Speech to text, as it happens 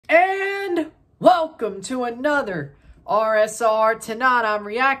Welcome to another RSR. Tonight I'm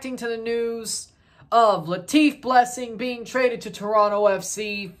reacting to the news of Latif Blessing being traded to Toronto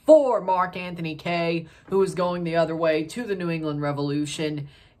FC for Mark-Anthony Kaye, who is going the other way to the New England Revolution.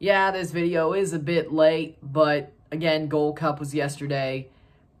 Yeah, this video is a bit late, but again, Gold Cup was yesterday.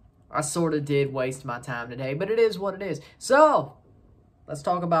 I sort of did waste my time today, but it is what it is. So, let's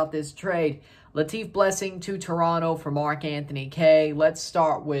talk about this trade. Latif Blessing to Toronto for Mark-Anthony Kaye. Let's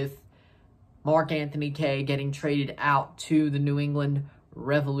start with Mark-Anthony Kaye getting traded out to the New England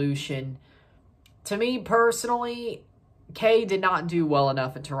Revolution. To me, personally, Kaye did not do well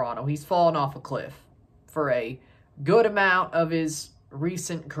enough at Toronto. He's fallen off a cliff for a good amount of his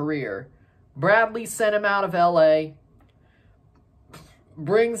recent career. Bradley sent him out of LA,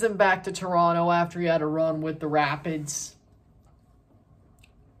 brings him back to Toronto after he had a run with the Rapids.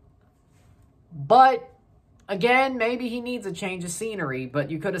 But again, maybe he needs a change of scenery,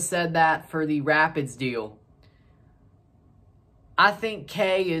 but you could have said that for the Rapids deal. I think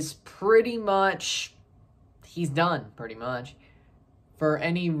Kaye is pretty much, he's done pretty much for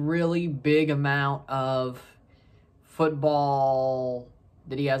any really big amount of football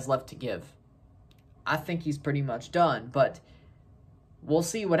that he has left to give. I think he's pretty much done, but we'll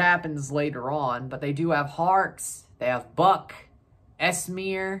see what happens later on. But they do have Harks, they have Buck,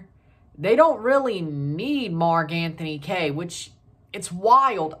 Esmir. They don't really need Mark-Anthony Kaye, which, it's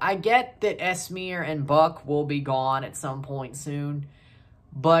wild. I get that Esmir and Buck will be gone at some point soon,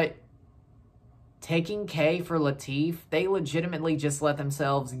 but taking Kaye for Latif, they legitimately just let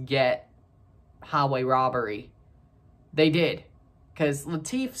themselves get highway robbery. They did, because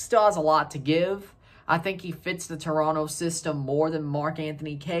Latif still has a lot to give. I think he fits the Toronto system more than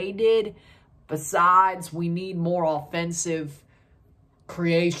Mark-Anthony Kaye did. Besides, we need more offensive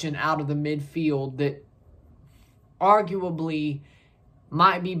creation out of the midfield that arguably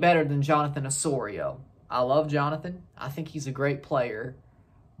might be better than Jonathan Osorio. I love Jonathan. I think he's a great player.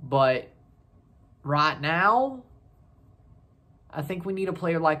 But right now, I think we need a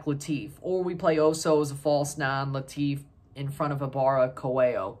player like Latif. Or we play Oso as a false nine, Latif in front of Ibarra,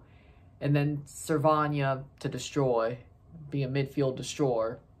 Coelho. And then Servania to destroy, be a midfield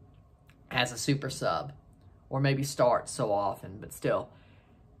destroyer as a super sub. Or maybe start so often, but still.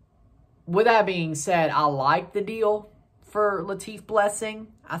 With that being said, I like the deal for Latif Blessing.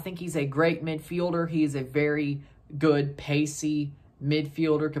 I think he's a great midfielder. He is a very good, pacey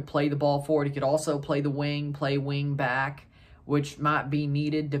midfielder. Could play the ball forward. He could also play the wing, play wing back, which might be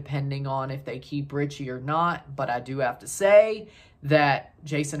needed depending on if they keep Richie or not. But I do have to say that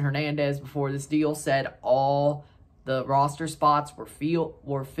Jason Hernandez, before this deal, said all the roster spots were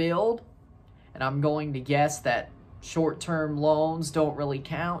filled. And I'm going to guess that short-term loans don't really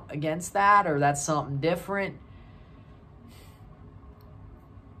count against that, or that's something different.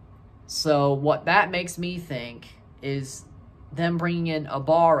 So what that makes me think is them bringing in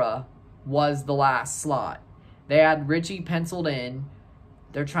Ibarra was the last slot. They had Richie penciled in.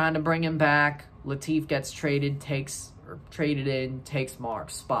 They're trying to bring him back. Latif gets traded, takes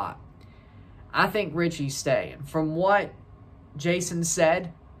Mark's spot. I think Richie's staying. From what Jason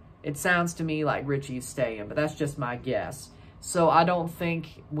said, it sounds to me like Richie's staying, but that's just my guess. So I don't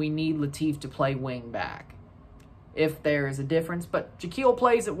think we need Latif to play wing back, if there is a difference. But Jaquil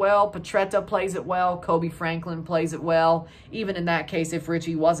plays it well, Petretta plays it well, Kobe Franklin plays it well. Even in that case, if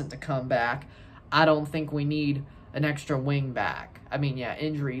Richie wasn't to come back, I don't think we need an extra wing back. I mean, yeah,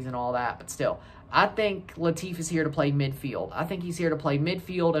 injuries and all that, but still. I think Latif is here to play midfield. I think he's here to play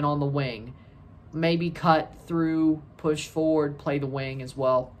midfield and on the wing. Maybe cut through, push forward, play the wing as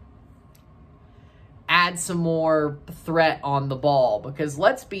well. Add some more threat on the ball, because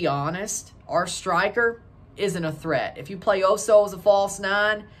let's be honest, our striker isn't a threat. If you play Oso as a false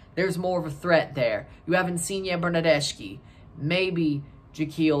nine, there's more of a threat there. You have Insigne Bernadeschi, maybe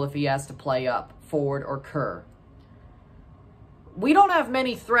Jaquil if he has to play up forward, or Kerr. We don't have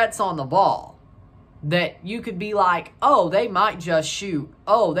many threats on the ball that you could be like, oh, they might just shoot.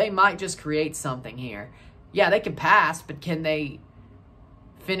 Oh, they might just create something here. Yeah, they can pass, but can they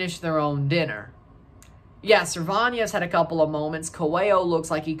finish their own dinner? Yeah, Servania's had a couple of moments. Coelho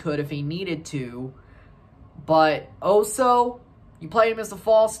looks like he could if he needed to. But Oso, you play him as a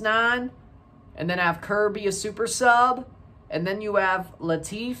false nine, and then have Kirby a super sub, and then you have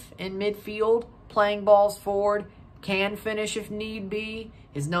Latif in midfield playing balls forward, can finish if need be.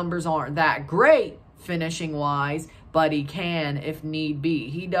 His numbers aren't that great finishing-wise, but he can if need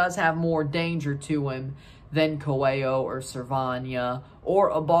be. He does have more danger to him than Coelho or Servania or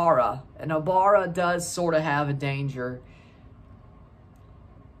Ibarra. And Ibarra does sort of have a danger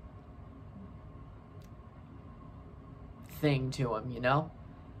thing to him, you know?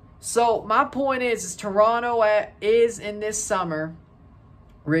 So my point is Toronto is in this summer.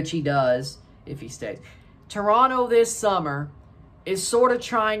 Richie does, if he stays. Toronto this summer is sort of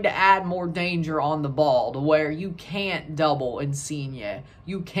trying to add more danger on the ball to where you can't double Insigne.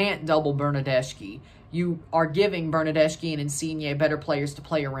 You can't double Bernardeschi. You are giving Bernardeschi and Insigne better players to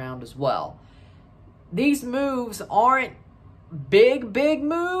play around as well. These moves aren't big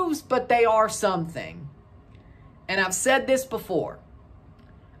moves, but they are something. And I've said this before.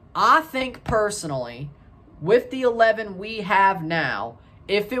 I think personally, with the 11 we have now,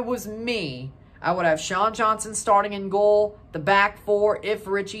 if it was me, I would have Sean Johnson starting in goal. The back four, if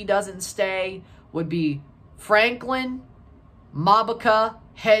Richie doesn't stay, would be Franklin, Mabaka,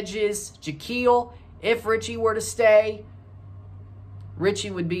 Hedges, Jaquil. If Richie were to stay,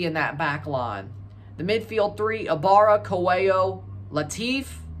 Richie would be in that back line. The midfield three, Ibarra, Coelho, Latif,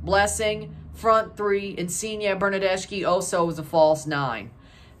 Blessing. Front three, Insigne, Bernardeschi, Oso is a false 9.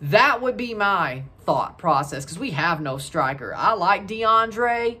 That would be my thought process because we have no striker. I like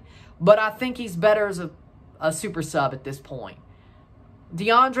DeAndre, but I think he's better as a super sub at this point.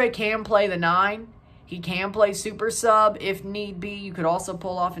 DeAndre can play the 9. He can play super sub if need be. You could also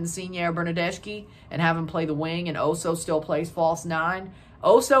pull off Insigne or Bernardeschi and have him play the wing, and Oso still plays false 9.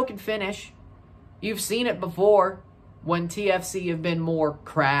 Oso can finish. You've seen it before when TFC have been more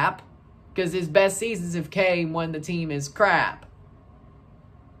crap because his best seasons have came when the team is crap.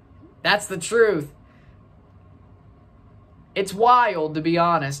 That's the truth. It's wild, to be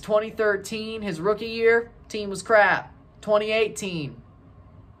honest. 2013, his rookie year, team was crap. 2018,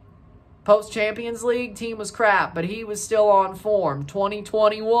 post-Champions League, team was crap, but he was still on form.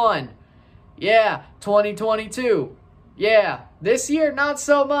 2021, yeah. 2022, yeah. This year, not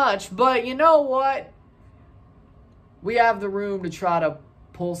so much, but you know what? We have the room to try to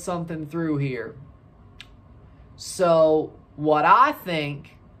pull something through here. So, what I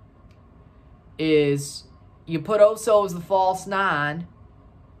think is you put Oso as the false 9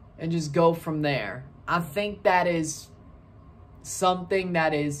 and just go from there. I think that is something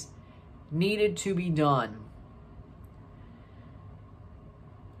that is needed to be done.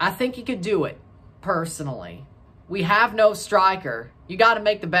 I think you could do it, personally. We have no striker. You got to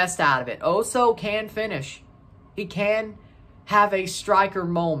make the best out of it. Oso can finish. He can have a striker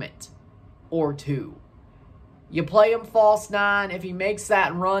moment or two. You play him false 9. If he makes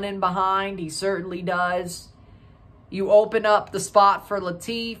that run in behind, he certainly does. You open up the spot for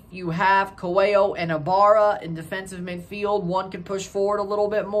Latif. You have Coelho and Ibarra in defensive midfield. One can push forward a little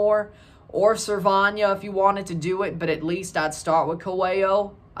bit more. Or Servania if you wanted to do it, but at least I'd start with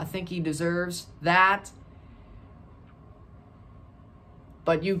Coelho. I think he deserves that.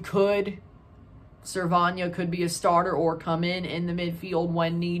 But you could, Servania could be a starter or come in the midfield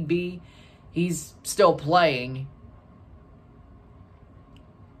when need be. He's still playing.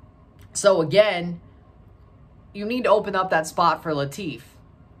 So again, you need to open up that spot for Latif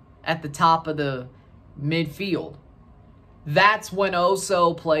at the top of the midfield. That's when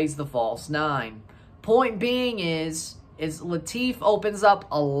Oso plays the false 9. Point being is Latif opens up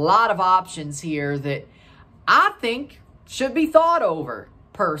a lot of options here that I think should be thought over,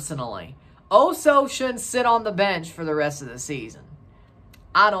 personally. Oso shouldn't sit on the bench for the rest of the season.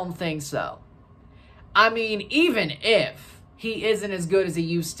 I don't think so. I mean, even if he isn't as good as he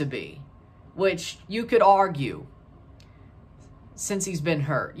used to be, which you could argue since he's been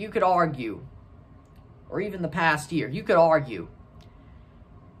hurt. You could argue. Or even the past year. You could argue.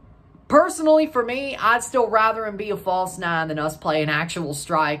 Personally, for me, I'd still rather him be a false 9 than us play an actual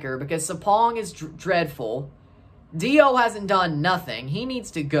striker because Sapong is dreadful. Dio hasn't done nothing. He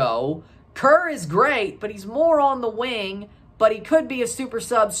needs to go. Kerr is great, but he's more on the wing. But he could be a super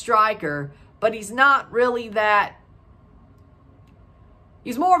sub striker. But he's not really that.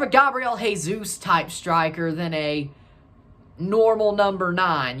 He's more of a Gabriel Jesus type striker than a normal number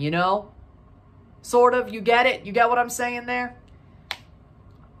 9, you know? Sort of. You get it? You get what I'm saying there?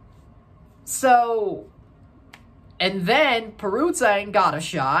 So, and then Peruzza ain't got a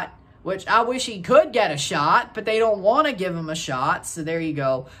shot, which I wish he could get a shot, but they don't want to give him a shot, so there you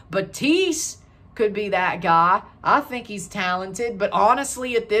go. Batiste could be that guy. I think he's talented, but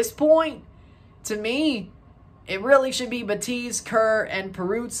honestly, at this point, to me, it really should be Batiste, Kerr, and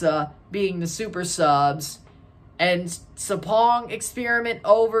Peruzza being the super subs. And Sapong experiment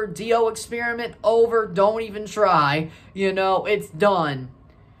over, Dio experiment over, don't even try. You know, it's done.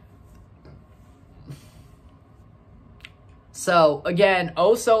 So, again,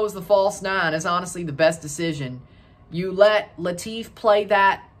 Oso is the false 9. It's honestly the best decision. You let Latif play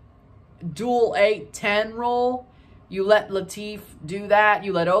that dual 8-10 role. You let Latif do that.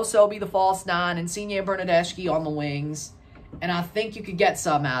 You let Oso be the false 9. And Insigne and Bernardeschi on the wings. and I think you could get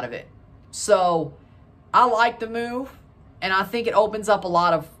some out of it. So I like the move, and I think it opens up a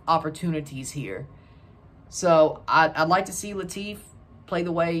lot of opportunities here. So I'd like to see Latif play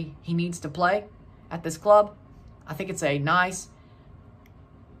the way he needs to play at this club. I think it's a nice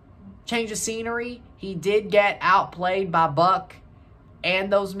change of scenery. He did get outplayed by Buck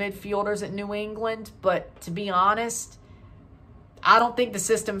and those midfielders at New England, but to be honest, I don't think the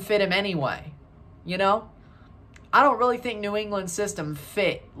system fit him anyway, you know? I don't really think New England's system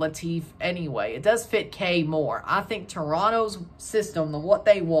fit Latif anyway. It does fit Kaye more. I think Toronto's system, what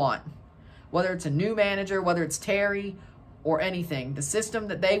they want, whether it's a new manager, whether it's Terry or anything, the system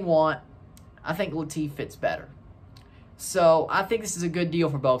that they want, I think Latif fits better. So I think this is a good deal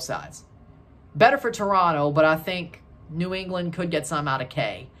for both sides. Better for Toronto, but I think New England could get some out of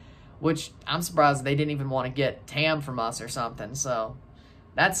Kaye, which I'm surprised they didn't even want to get Tam from us or something. So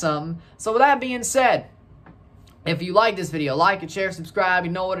that's something. So with that being said, if you like this video, like it, share, subscribe.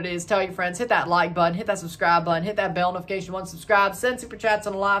 You know what it is. Tell your friends. Hit that like button. Hit that subscribe button. Hit that bell notification once subscribed. Send super chats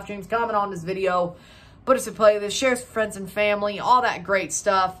on the live streams. Comment on this video. Put us in playlist. Share with friends and family. All that great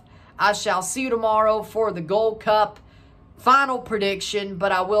stuff. I shall see you tomorrow for the Gold Cup final prediction,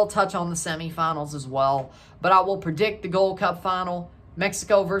 but I will touch on the semifinals as well. But I will predict the Gold Cup final.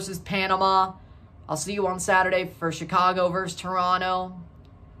 Mexico versus Panama. I'll see you on Saturday for Chicago versus Toronto.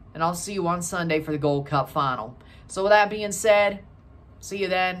 And I'll see you on Sunday for the Gold Cup final. So with that being said, see you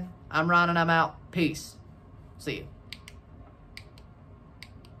then. I'm Ron and I'm out. Peace. See you.